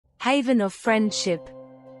haven of friendship.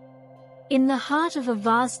 In the heart of a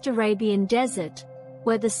vast Arabian desert,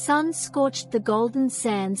 where the sun scorched the golden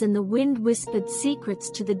sands and the wind whispered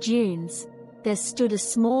secrets to the dunes, there stood a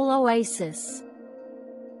small oasis.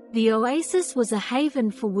 The oasis was a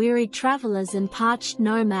haven for weary travelers and parched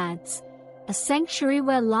nomads, a sanctuary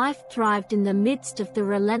where life thrived in the midst of the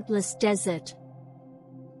relentless desert.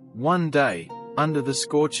 One day, under the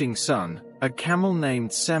scorching sun, a camel named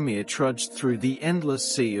Samir trudged through the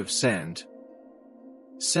endless sea of sand.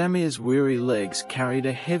 Samir's weary legs carried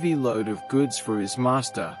a heavy load of goods for his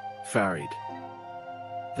master, Farid.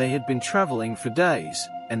 They had been traveling for days,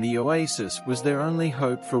 and the oasis was their only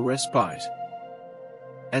hope for respite.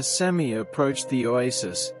 As Samir approached the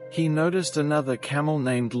oasis, he noticed another camel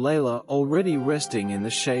named Layla already resting in the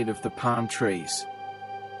shade of the palm trees.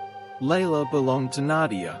 Layla belonged to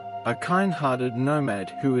Nadia, a kind-hearted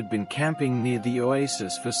nomad who had been camping near the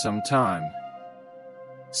oasis for some time.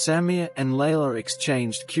 Samir and Layla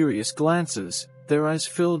exchanged curious glances, their eyes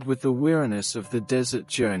filled with the weariness of the desert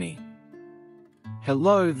journey.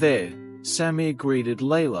 "Hello there," Samir greeted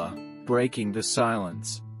Layla, breaking the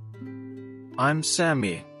silence. "I'm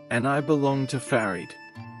Samir, and I belong to Farid.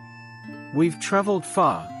 We've traveled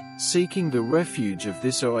far, seeking the refuge of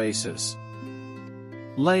this oasis."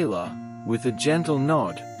 Layla, with a gentle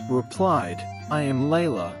nod, replied, "I am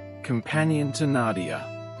Layla, companion to Nadia.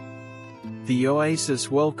 The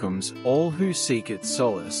oasis welcomes all who seek its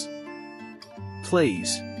solace.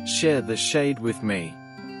 Please, share the shade with me."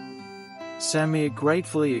 Samir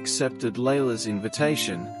gratefully accepted Layla's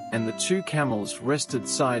invitation, and the two camels rested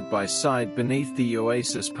side by side beneath the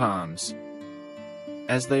oasis palms.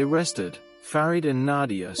 As they rested, Farid and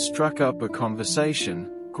Nadia struck up a conversation,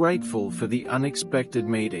 grateful for the unexpected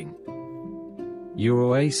meeting. "Your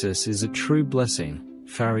oasis is a true blessing,"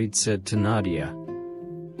 Farid said to Nadia.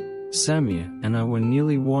 "Samir and I were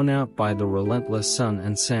nearly worn out by the relentless sun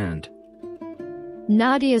and sand."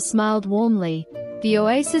 Nadia smiled warmly. "The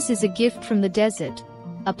oasis is a gift from the desert,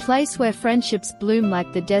 a place where friendships bloom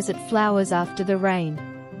like the desert flowers after the rain.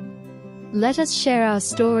 Let us share our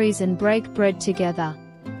stories and break bread together."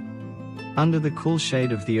 Under the cool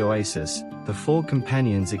shade of the oasis, the four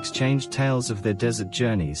companions exchanged tales of their desert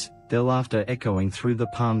journeys, their laughter echoing through the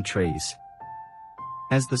palm trees.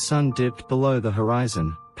 As the sun dipped below the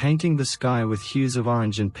horizon, painting the sky with hues of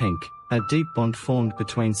orange and pink, a deep bond formed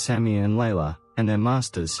between Samir and Layla, and their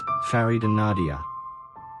masters, Farid and Nadia.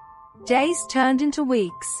 Days turned into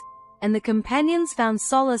weeks, and the companions found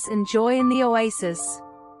solace and joy in the oasis.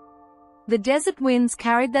 The desert winds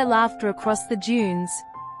carried their laughter across the dunes,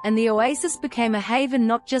 and the oasis became a haven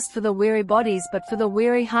not just for the weary bodies but for the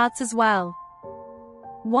weary hearts as well.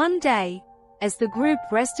 One day, as the group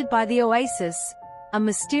rested by the oasis, a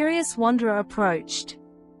mysterious wanderer approached.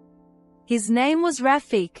 His name was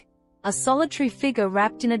Rafiq, a solitary figure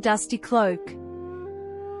wrapped in a dusty cloak.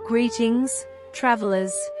 "Greetings,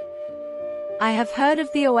 travelers. I have heard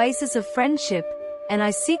of the oasis of friendship, and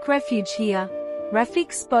I seek refuge here,"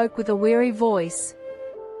 Rafiq spoke with a weary voice.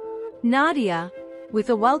 Nadia, with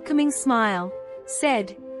a welcoming smile,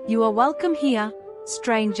 said, "You are welcome here,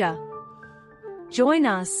 stranger. Join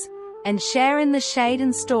us, and share in the shade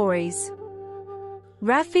and stories."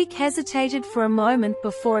 Rafiq hesitated for a moment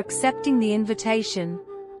before accepting the invitation.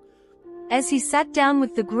 As he sat down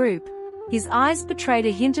with the group, his eyes betrayed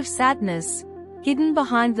a hint of sadness, hidden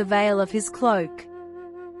behind the veil of his cloak.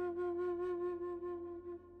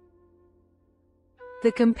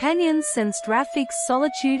 The companions sensed Rafiq's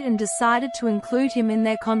solitude and decided to include him in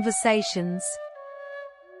their conversations.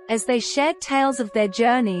 As they shared tales of their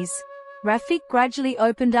journeys, Rafiq gradually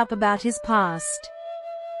opened up about his past.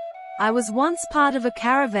 "I was once part of a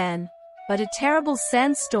caravan, but a terrible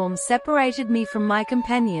sandstorm separated me from my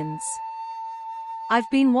companions. I've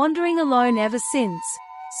been wandering alone ever since,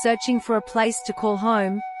 searching for a place to call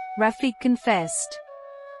home," Rafiq confessed.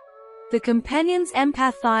 The companions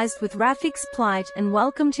empathized with Rafiq's plight and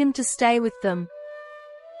welcomed him to stay with them.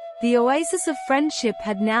 The oasis of friendship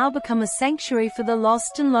had now become a sanctuary for the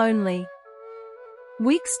lost and lonely.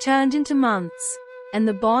 Weeks turned into months, and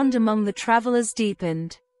the bond among the travelers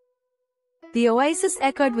deepened. The oasis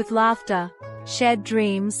echoed with laughter, shared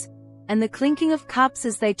dreams, and the clinking of cups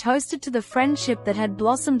as they toasted to the friendship that had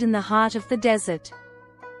blossomed in the heart of the desert.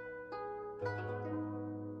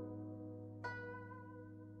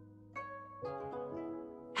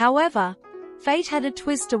 However, fate had a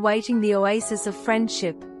twist awaiting the oasis of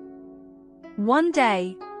friendship. One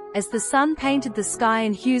day, as the sun painted the sky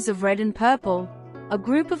in hues of red and purple, a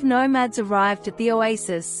group of nomads arrived at the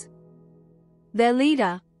oasis. Their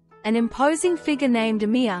leader, an imposing figure named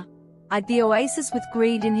Amir, eyed the oasis with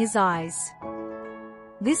greed in his eyes.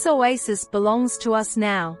 This oasis belongs to us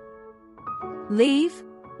now. Leave,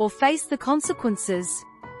 or face the consequences,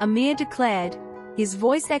 Amir declared, his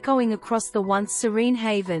voice echoing across the once serene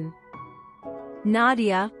haven.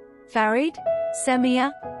 Nadia, Farid,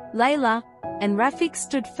 Samia, Layla, and Rafik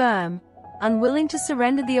stood firm, unwilling to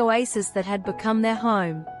surrender the oasis that had become their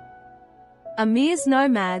home. Amir's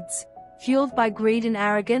nomads, fueled by greed and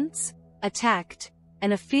arrogance, attacked,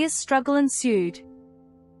 and a fierce struggle ensued.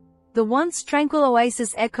 The once tranquil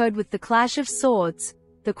oasis echoed with the clash of swords,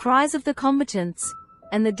 the cries of the combatants,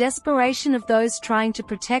 and the desperation of those trying to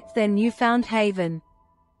protect their newfound haven.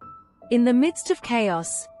 In the midst of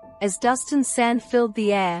chaos, as dust and sand filled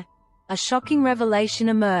the air, a shocking revelation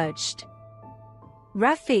emerged.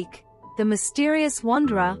 Rafik, the mysterious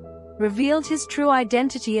wanderer, revealed his true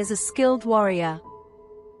identity as a skilled warrior.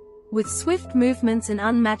 With swift movements and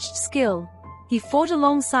unmatched skill, he fought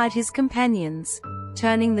alongside his companions,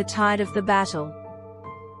 turning the tide of the battle.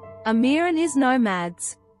 Amir and his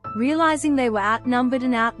nomads, realizing they were outnumbered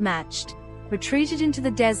and outmatched, retreated into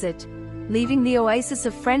the desert, leaving the oasis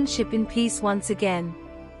of friendship in peace once again.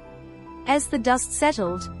 As the dust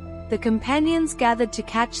settled, the companions gathered to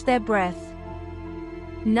catch their breath.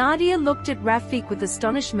 Nadia looked at Rafik with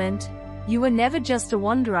astonishment. "You were never just a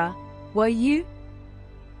wanderer, were you?"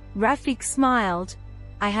 Rafik smiled.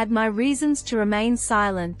 "I had my reasons to remain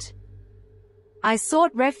silent. I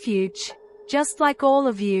sought refuge, just like all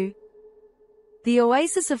of you. The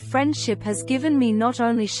oasis of friendship has given me not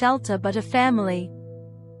only shelter but a family."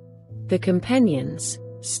 The companions,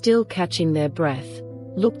 still catching their breath,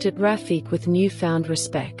 looked at Rafik with newfound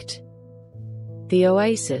respect. The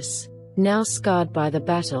oasis, now scarred by the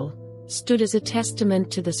battle, stood as a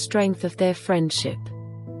testament to the strength of their friendship.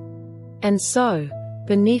 And so,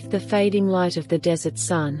 beneath the fading light of the desert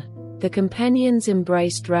sun, the companions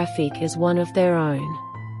embraced Rafik as one of their own.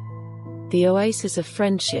 The oasis of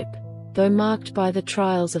friendship, though marked by the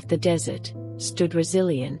trials of the desert, stood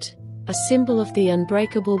resilient, a symbol of the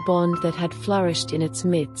unbreakable bond that had flourished in its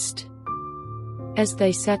midst. As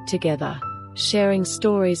they sat together, sharing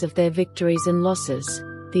stories of their victories and losses,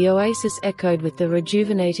 the oasis echoed with the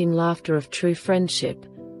rejuvenating laughter of true friendship,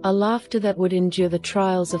 a laughter that would endure the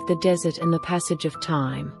trials of the desert and the passage of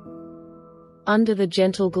time. Under the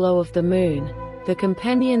gentle glow of the moon, the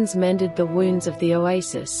companions mended the wounds of the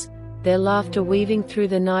oasis, their laughter weaving through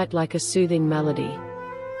the night like a soothing melody.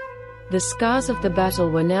 The scars of the battle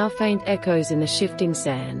were now faint echoes in the shifting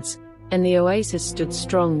sands, and the oasis stood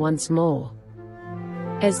strong once more.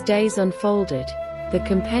 As days unfolded, the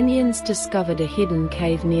companions discovered a hidden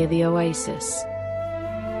cave near the oasis.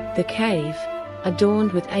 The cave,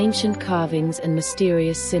 adorned with ancient carvings and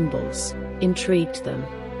mysterious symbols, intrigued them.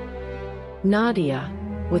 Nadia,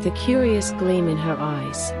 with a curious gleam in her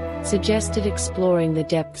eyes, suggested exploring the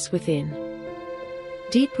depths within.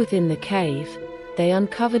 Deep within the cave, they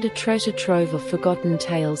uncovered a treasure trove of forgotten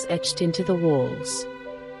tales etched into the walls.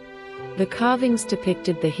 The carvings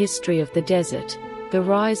depicted the history of the desert, the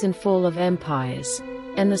rise and fall of empires,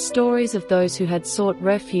 and the stories of those who had sought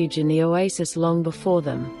refuge in the oasis long before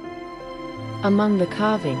them. Among the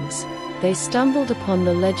carvings, they stumbled upon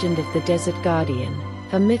the legend of the Desert Guardian,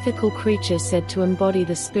 a mythical creature said to embody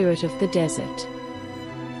the spirit of the desert.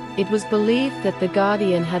 It was believed that the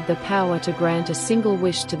Guardian had the power to grant a single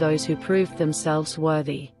wish to those who proved themselves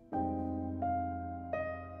worthy.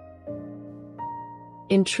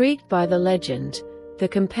 Intrigued by the legend, the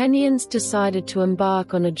companions decided to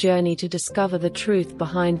embark on a journey to discover the truth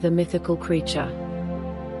behind the mythical creature.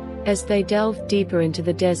 As they delved deeper into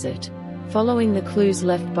the desert, following the clues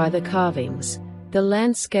left by the carvings, the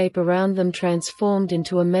landscape around them transformed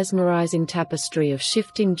into a mesmerizing tapestry of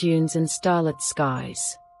shifting dunes and starlit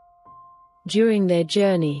skies. During their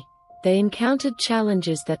journey, they encountered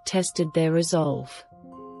challenges that tested their resolve.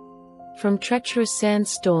 From treacherous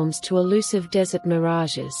sandstorms to elusive desert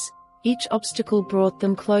mirages, each obstacle brought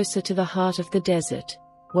them closer to the heart of the desert,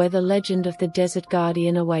 where the legend of the Desert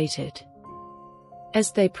Guardian awaited.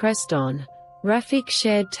 As they pressed on, Rafik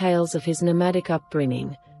shared tales of his nomadic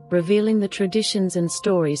upbringing, revealing the traditions and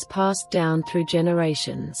stories passed down through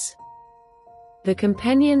generations. The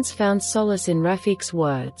companions found solace in Rafik's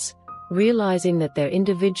words, realizing that their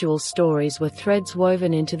individual stories were threads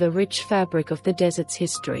woven into the rich fabric of the desert's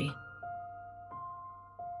history.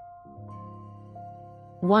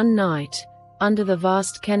 One night, under the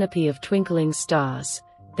vast canopy of twinkling stars,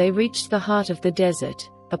 they reached the heart of the desert,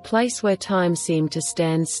 a place where time seemed to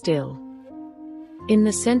stand still. In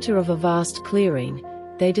the center of a vast clearing,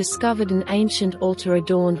 they discovered an ancient altar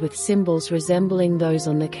adorned with symbols resembling those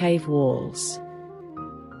on the cave walls.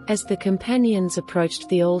 As the companions approached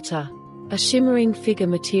the altar, a shimmering figure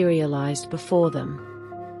materialized before them.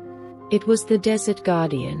 It was the Desert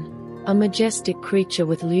Guardian, a majestic creature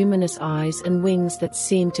with luminous eyes and wings that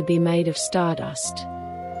seemed to be made of stardust.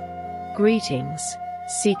 Greetings,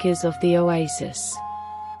 seekers of the oasis.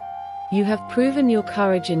 You have proven your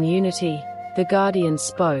courage and unity, the Guardian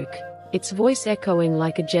spoke, its voice echoing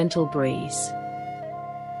like a gentle breeze.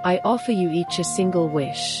 I offer you each a single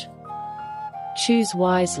wish. Choose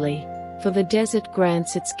wisely, for the desert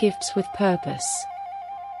grants its gifts with purpose.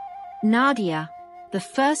 Nadia, the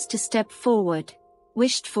first to step forward,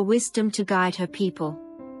 wished for wisdom to guide her people.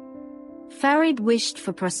 Farid wished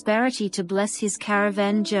for prosperity to bless his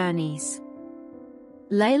caravan journeys.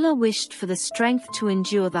 Layla wished for the strength to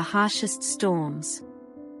endure the harshest storms.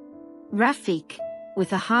 Rafiq,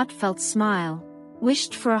 with a heartfelt smile,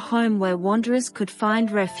 wished for a home where wanderers could find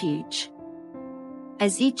refuge.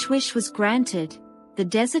 As each wish was granted, the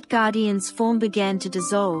Desert Guardian's form began to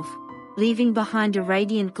dissolve, leaving behind a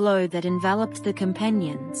radiant glow that enveloped the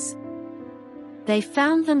companions. They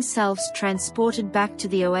found themselves transported back to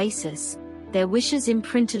the oasis, their wishes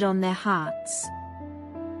imprinted on their hearts.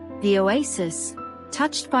 The oasis,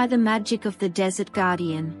 touched by the magic of the Desert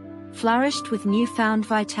Guardian, flourished with newfound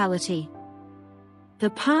vitality. The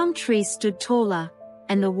palm trees stood taller,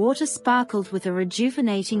 and the water sparkled with a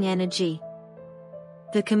rejuvenating energy.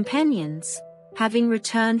 The companions, having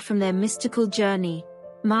returned from their mystical journey,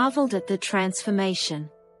 marveled at the transformation.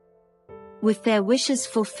 With their wishes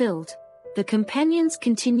fulfilled, the companions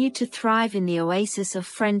continued to thrive in the oasis of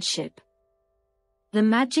friendship. The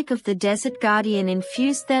magic of the Desert Guardian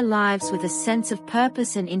infused their lives with a sense of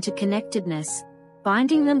purpose and interconnectedness,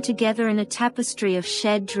 binding them together in a tapestry of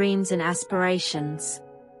shared dreams and aspirations.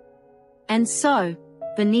 And so,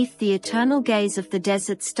 beneath the eternal gaze of the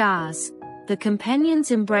desert stars, the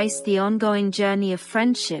companions embraced the ongoing journey of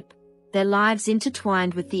friendship, their lives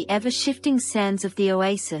intertwined with the ever-shifting sands of the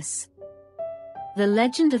oasis. The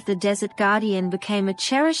legend of the Desert Guardian became a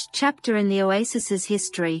cherished chapter in the oasis's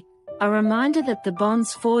history, a reminder that the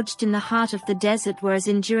bonds forged in the heart of the desert were as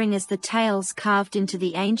enduring as the tales carved into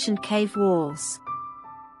the ancient cave walls.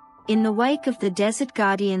 In the wake of the Desert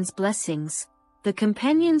Guardian's blessings, the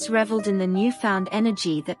companions reveled in the newfound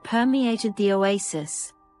energy that permeated the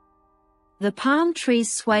oasis. The palm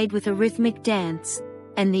trees swayed with a rhythmic dance,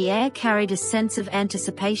 and the air carried a sense of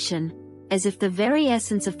anticipation, as if the very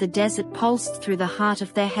essence of the desert pulsed through the heart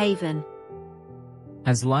of their haven.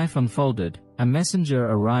 As life unfolded, a messenger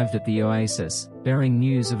arrived at the oasis, bearing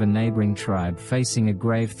news of a neighboring tribe facing a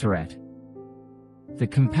grave threat. The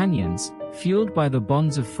companions, fueled by the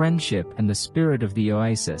bonds of friendship and the spirit of the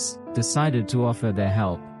oasis, decided to offer their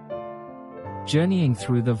help. Journeying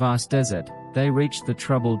through the vast desert, they reached the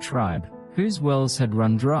troubled tribe, whose wells had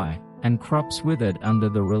run dry, and crops withered under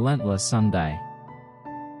the relentless sunday.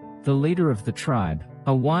 The leader of the tribe,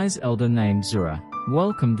 a wise elder named Zura,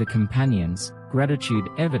 welcomed the companions, gratitude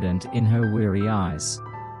evident in her weary eyes.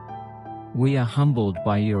 "We are humbled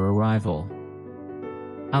by your arrival.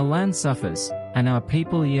 Our land suffers, and our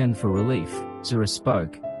people yearn for relief," Zura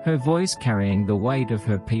spoke, her voice carrying the weight of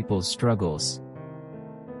her people's struggles.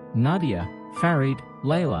 Nadia, Farid,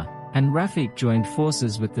 Layla, and Rafiq joined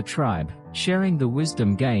forces with the tribe, sharing the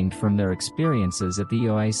wisdom gained from their experiences at the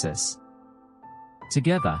oasis.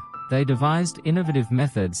 Together, they devised innovative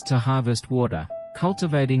methods to harvest water,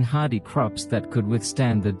 cultivating hardy crops that could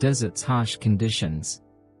withstand the desert's harsh conditions.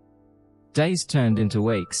 Days turned into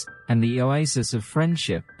weeks, and the oasis of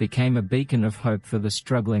friendship became a beacon of hope for the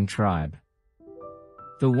struggling tribe.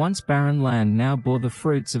 The once barren land now bore the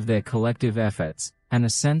fruits of their collective efforts, and a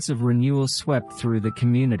sense of renewal swept through the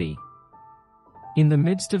community. In the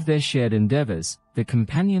midst of their shared endeavors, the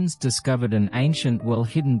companions discovered an ancient well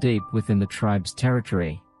hidden deep within the tribe's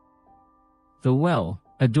territory. The well,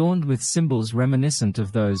 adorned with symbols reminiscent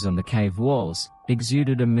of those on the cave walls,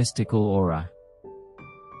 exuded a mystical aura.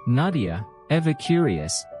 Nadia, ever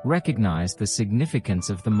curious, recognized the significance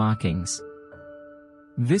of the markings.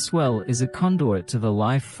 "This well is a conduit to the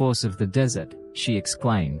life force of the desert," she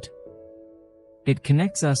exclaimed. "It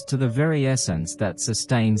connects us to the very essence that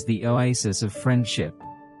sustains the oasis of friendship."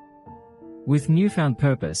 With newfound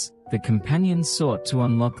purpose, the companions sought to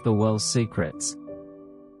unlock the well's secrets.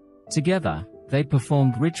 Together, they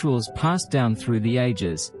performed rituals passed down through the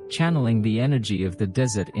ages, channeling the energy of the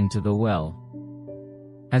desert into the well.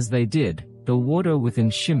 As they did, the water within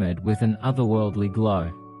shimmered with an otherworldly glow.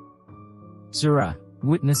 Zura,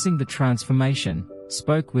 witnessing the transformation,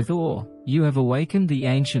 spoke with awe, "You have awakened the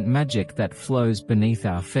ancient magic that flows beneath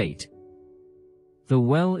our feet. The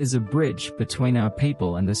well is a bridge between our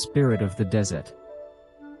people and the spirit of the desert."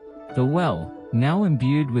 The well, now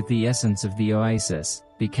imbued with the essence of the oasis,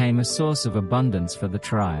 became a source of abundance for the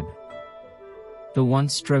tribe. the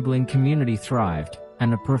once struggling community thrived,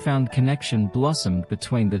 and a profound connection blossomed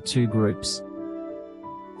between the two groups.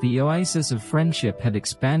 The oasis of friendship had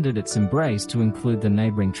expanded its embrace to include the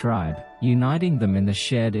neighboring tribe, uniting them in the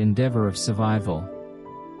shared endeavor of survival.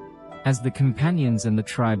 As the companions and the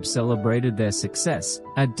tribe celebrated their success,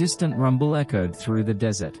 a distant rumble echoed through the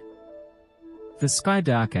desert. The sky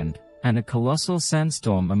darkened, and a colossal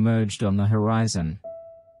sandstorm emerged on the horizon.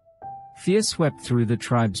 Fear swept through the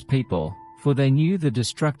tribe's people, for they knew the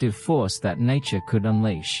destructive force that nature could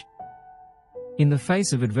unleash. In the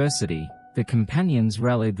face of adversity, the companions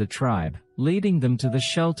rallied the tribe, leading them to the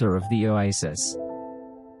shelter of the oasis.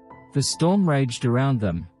 The storm raged around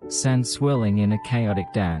them, sand swirling in a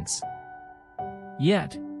chaotic dance.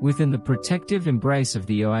 Yet, within the protective embrace of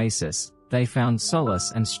the oasis, they found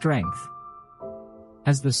solace and strength.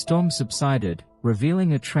 As the storm subsided,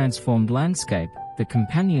 revealing a transformed landscape, the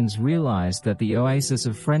companions realized that the oasis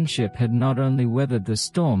of friendship had not only weathered the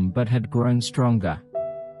storm but had grown stronger.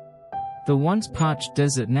 The once parched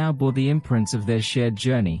desert now bore the imprints of their shared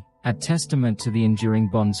journey, a testament to the enduring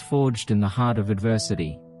bonds forged in the heart of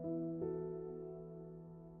adversity.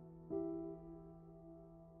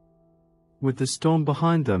 With the storm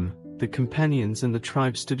behind them, the companions and the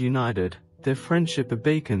tribe stood united, their friendship a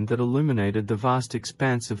beacon that illuminated the vast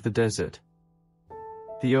expanse of the desert.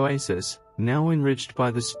 The oasis, now enriched by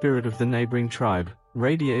the spirit of the neighboring tribe,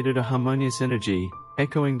 radiated a harmonious energy,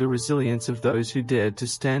 echoing the resilience of those who dared to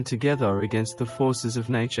stand together against the forces of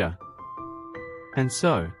nature. And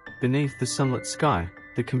so, beneath the sunlit sky,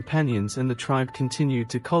 the companions and the tribe continued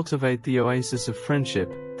to cultivate the oasis of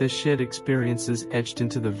friendship, their shared experiences etched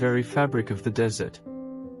into the very fabric of the desert.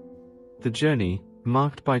 The journey,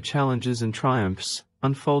 marked by challenges and triumphs,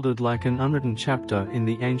 unfolded like an unwritten chapter in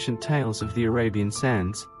the ancient tales of the Arabian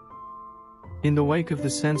sands. In the wake of the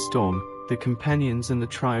sandstorm, the companions and the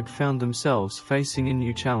tribe found themselves facing a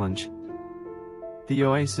new challenge. The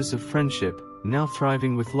oasis of friendship, now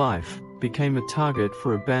thriving with life, became a target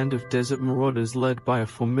for a band of desert marauders led by a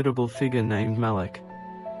formidable figure named Malik.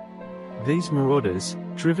 These marauders,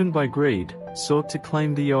 driven by greed, sought to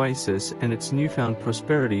claim the oasis and its newfound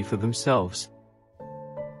prosperity for themselves.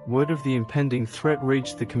 Word of the impending threat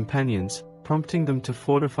reached the companions, prompting them to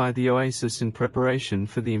fortify the oasis in preparation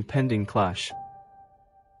for the impending clash.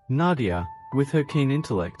 Nadia, with her keen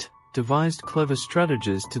intellect, devised clever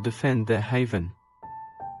strategies to defend their haven.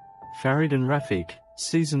 Farid and Rafiq,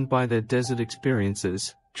 seasoned by their desert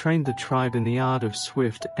experiences, trained the tribe in the art of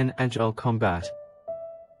swift and agile combat.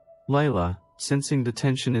 Layla, sensing the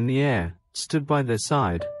tension in the air, stood by their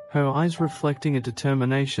side, her eyes reflecting a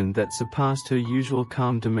determination that surpassed her usual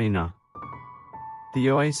calm demeanor. The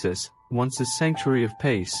oasis, once a sanctuary of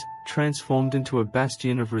peace, transformed into a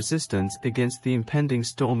bastion of resistance against the impending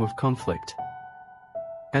storm of conflict.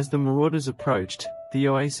 As the marauders approached, the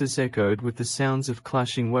oasis echoed with the sounds of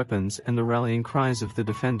clashing weapons and the rallying cries of the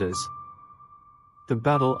defenders. The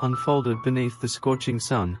battle unfolded beneath the scorching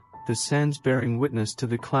sun, the sands bearing witness to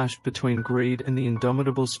the clash between greed and the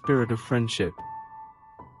indomitable spirit of friendship.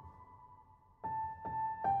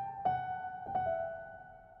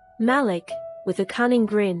 Malik, with a cunning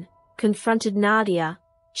grin, confronted Nadia,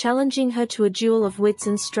 challenging her to a duel of wits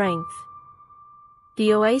and strength.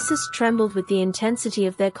 The oasis trembled with the intensity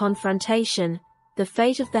of their confrontation, the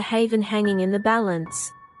fate of the haven hanging in the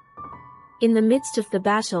balance. In the midst of the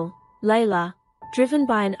battle, Layla, driven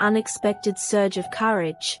by an unexpected surge of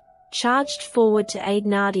courage, charged forward to aid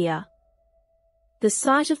Nadia. The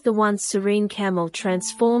sight of the once serene camel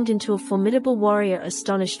transformed into a formidable warrior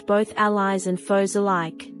astonished both allies and foes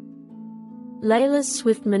alike. Layla's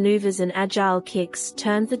swift maneuvers and agile kicks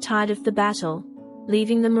turned the tide of the battle,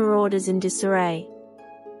 leaving the marauders in disarray.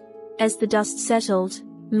 As the dust settled,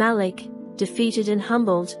 Malik, defeated and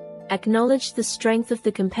humbled, acknowledged the strength of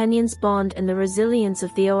the companions' bond and the resilience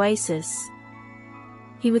of the oasis.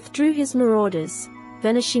 He withdrew his marauders,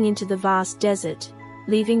 vanishing into the vast desert,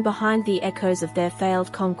 leaving behind the echoes of their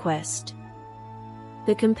failed conquest.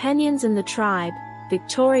 The companions and the tribe,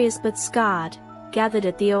 victorious but scarred, gathered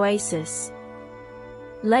at the oasis.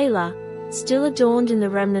 Layla, still adorned in the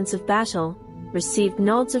remnants of battle, received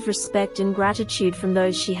nods of respect and gratitude from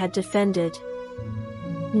those she had defended.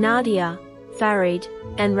 Nadia, Farid,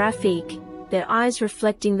 and Rafiq, their eyes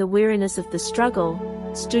reflecting the weariness of the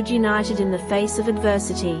struggle, stood united in the face of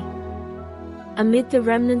adversity. Amid the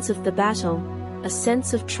remnants of the battle, a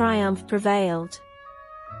sense of triumph prevailed.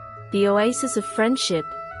 The oasis of friendship,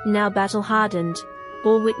 now battle-hardened,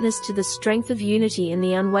 bore witness to the strength of unity and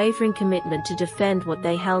the unwavering commitment to defend what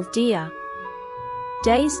they held dear.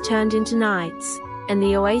 Days turned into nights, and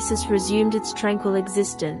the oasis resumed its tranquil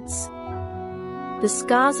existence. The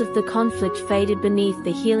scars of the conflict faded beneath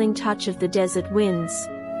the healing touch of the desert winds.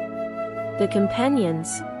 The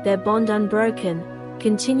companions, their bond unbroken,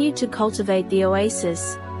 continued to cultivate the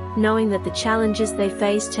oasis, knowing that the challenges they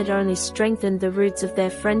faced had only strengthened the roots of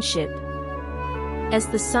their friendship. As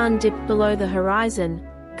the sun dipped below the horizon,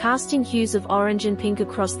 casting hues of orange and pink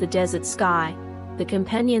across the desert sky, the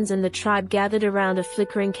companions and the tribe gathered around a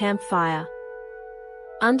flickering campfire.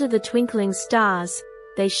 Under the twinkling stars,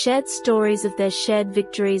 they shared stories of their shared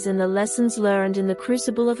victories and the lessons learned in the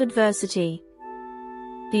crucible of adversity.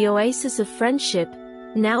 The oasis of friendship,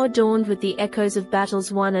 now adorned with the echoes of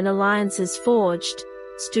battles won and alliances forged,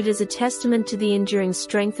 stood as a testament to the enduring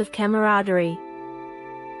strength of camaraderie.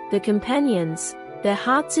 The companions, their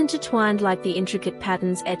hearts intertwined like the intricate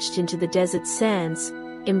patterns etched into the desert sands,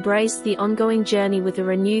 embraced the ongoing journey with a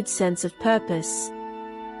renewed sense of purpose.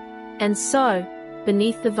 And so,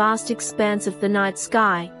 beneath the vast expanse of the night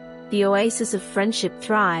sky, the oasis of friendship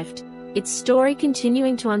thrived, its story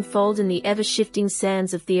continuing to unfold in the ever-shifting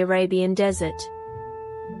sands of the Arabian desert.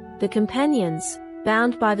 The companions,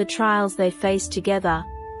 bound by the trials they faced together,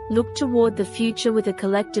 looked toward the future with a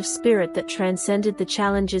collective spirit that transcended the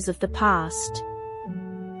challenges of the past.